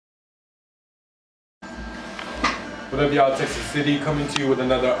What up, y'all? Texas City coming to you with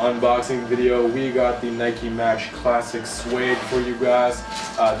another unboxing video. We got the Nike Match Classic Suede for you guys.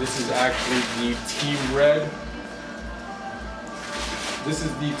 This is actually the Team Red. This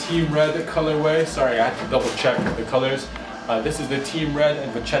is the Team Red colorway. Sorry, I had to double check the colors. This is the Team Red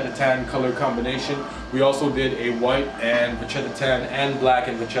and Vachetta Tan color combination. We also did a white and Vachetta Tan and black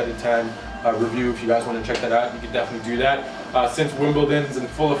and Vachetta Tan review. If you guys want to check that out, you can definitely do that. Since Wimbledon's in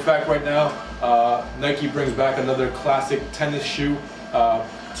full effect right now, Nike brings back another classic tennis shoe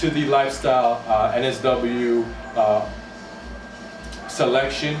to the lifestyle NSW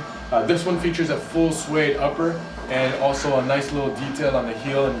selection. This one features a full suede upper and also a nice little detail on the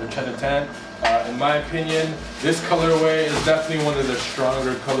heel in Vachetta Tan. In my opinion, this colorway is definitely one of the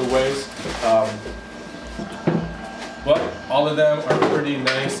stronger colorways. But all of them are pretty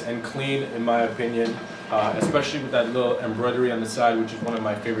nice and clean in my opinion, especially with that little embroidery on the side, which is one of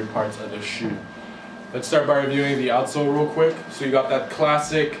my favorite parts of the shoe. Let's start by reviewing the outsole real quick. So you got that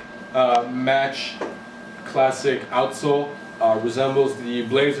classic Match Classic outsole. Resembles the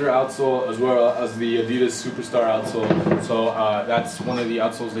Blazer outsole as well as the Adidas Superstar outsole. So that's one of the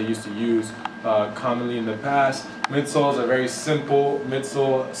outsoles they used to use commonly in the past. Midsole is a very simple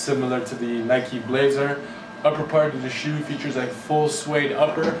midsole similar to the Nike Blazer. Upper part of the shoe features a full suede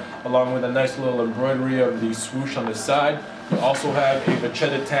upper along with a nice little embroidery of the swoosh on the side. You also have a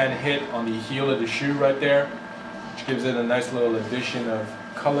Vachetta Tan hit on the heel of the shoe right there, which gives it a nice little addition of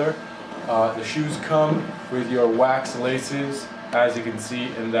color. The shoes come with your wax laces, as you can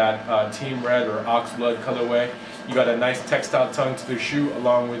see in that Team Red or Oxblood colorway. You got a nice textile tongue to the shoe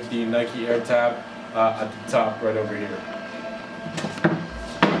along with the Nike Air Tab at the top right over here.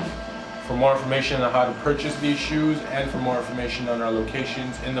 For more information on how to purchase these shoes and for more information on our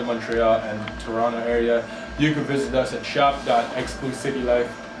locations in the Montreal and Toronto area, you can visit us at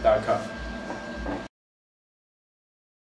shop.exclucitylife.com.